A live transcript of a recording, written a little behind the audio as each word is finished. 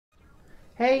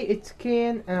Hey, it's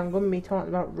Kane, and I'm going to be talking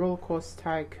about Rollercoaster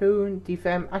Tycoon. They've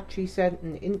actually said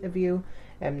in the interview,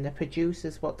 the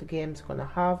producers, what the game's going to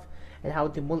have and how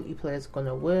the multiplayer is going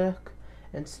to work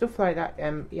and stuff like that.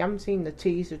 You haven't seen the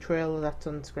teaser trailer that's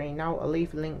on screen now. I'll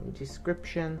leave a link in the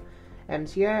description.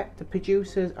 So yeah, the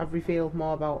producers have revealed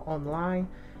more about online.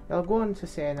 They'll go on to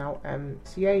say now.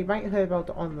 So yeah, you might have heard about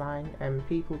the online, and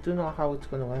people do know how it's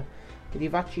going to work. But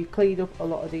they've actually cleared up a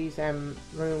lot of these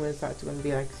rumours that it's going to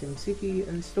be like SimCity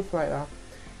and stuff like that.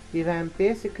 They've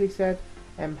basically said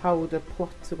how the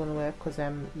plots are going to work, because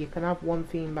you can have one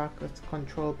theme park that's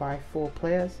controlled by 4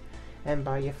 players and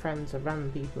by your friends or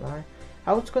random people. Right?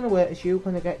 How it's going to work is you're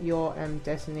going to get your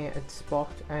designated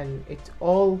spot, and it's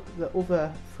all the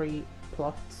other 3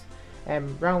 plots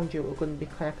round you are going to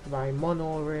be connected by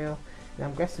monorail, and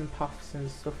I'm guessing paths and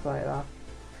stuff like that.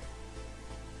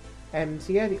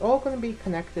 So yeah, they're all going to be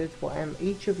connected, but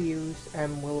each of you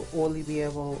will only be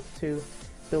able to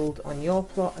build on your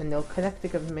plot, and they'll connect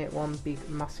together and make one big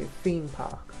massive theme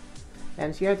park.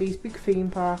 So yeah, these big theme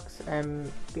parks,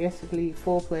 basically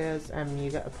 4 players,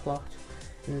 you get a plot,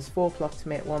 and there's 4 plots to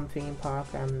make one theme park.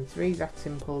 It's really that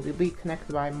simple. They'll be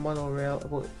connected by monorail,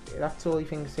 but that's all you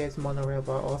think it says monorail,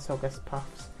 but also I guess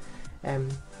paths.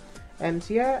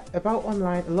 So yeah, about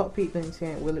online, a lot of people are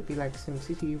saying, will it be like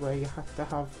SimCity where you have to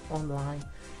have online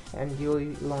and you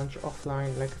only launch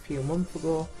offline like a few months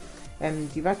ago?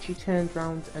 You've actually turned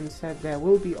around and said there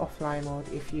will be offline mode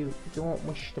if you don't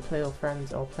wish to play with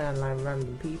friends or play online with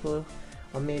random people,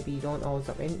 or maybe you don't always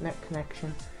have internet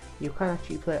connection. You can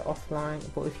actually play offline,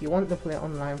 but if you want to play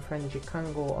online with friends, you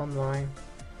can go online.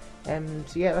 So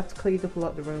yeah, that's cleared up a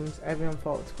lot of the rooms. Everyone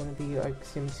thought it's going to be like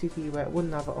SimCity where it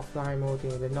wouldn't have an offline mode,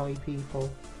 it would annoy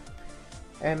people.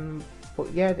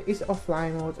 But yeah, there is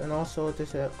offline mode, and also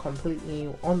there's a completely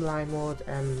new online mode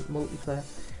multiplayer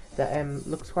that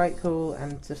looks quite cool,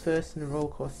 and it's the first in the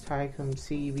Rollercoaster Tycoon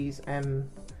series,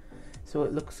 so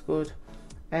it looks good.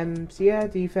 So yeah,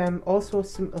 they've also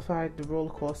simplified the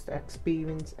rollercoaster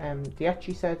experience. They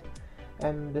actually said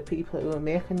the people who are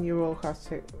making the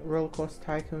Rollercoaster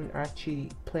Tycoon are actually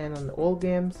playing on the old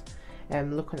games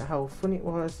and looking at how fun it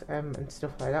was and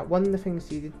stuff like that. One of the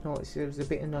things you did notice, it was a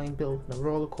bit annoying building a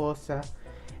roller coaster.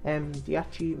 They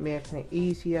actually making it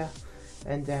easier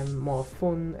and more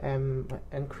fun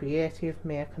and creative,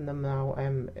 making them now,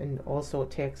 and also it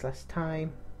takes less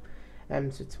time, so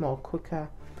it's more quicker.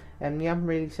 They haven't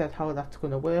really said how that's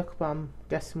going to work, but I'm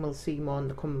guessing we'll see more in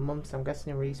the coming months. I'm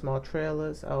guessing they'll release more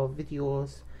trailers or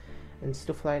videos and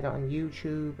stuff like that on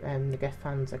YouTube, to get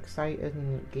fans excited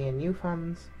and gain new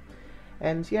fans.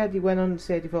 So yeah, they went on to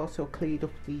say they've also cleared up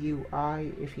the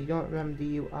UI. If you don't remember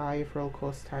the UI of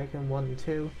Rollercoaster Tycoon 1 and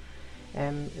 2,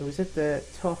 it was at the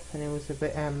top and it was a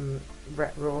bit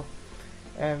retro.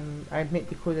 I admit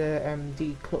they could have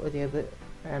decluttered it a bit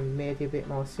and made it a bit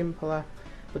more simpler.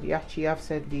 But they actually have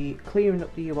said the clearing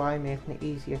up the UI, making it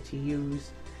easier to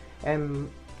use.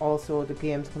 Also the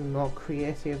game's going to be more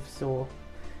creative, so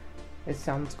it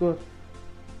sounds good.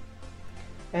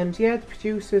 So yeah, the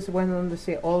producers went on to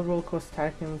say all Rollercoaster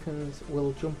Tycoon fans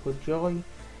will jump with joy.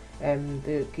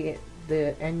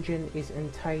 The engine is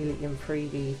entirely in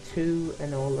 3D too,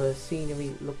 and all the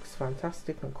scenery looks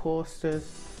fantastic, and coasters.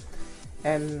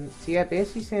 So yeah,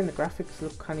 basically saying the graphics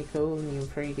look kinda cool and in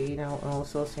 3D now, and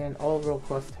also saying all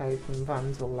Rollercoaster Tycoon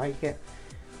fans will like it.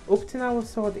 Up to now I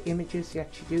saw the images, they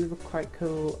actually do look quite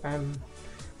cool,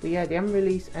 but yeah, they haven't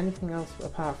released anything else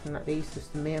apart from that. These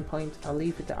just the main points. I'll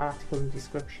leave the article in the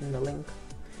description, the link,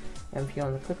 if you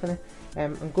want to click on it.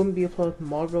 I'm going to be uploading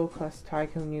more Rollercoaster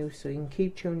Tycoon news, so you can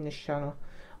keep tuning this channel.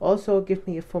 Also give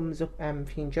me a thumbs up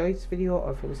if you enjoyed this video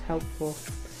or if it was helpful.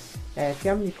 If you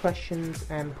have any questions,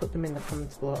 put them in the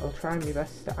comments below. I'll try my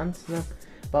best to answer them,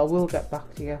 but I will get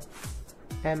back to you.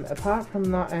 Apart from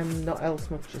that, not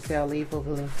else much to say. I'll leave all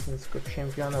the links in the description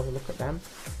if you want to have a look at them.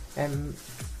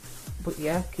 But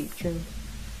yeah, keep tuned.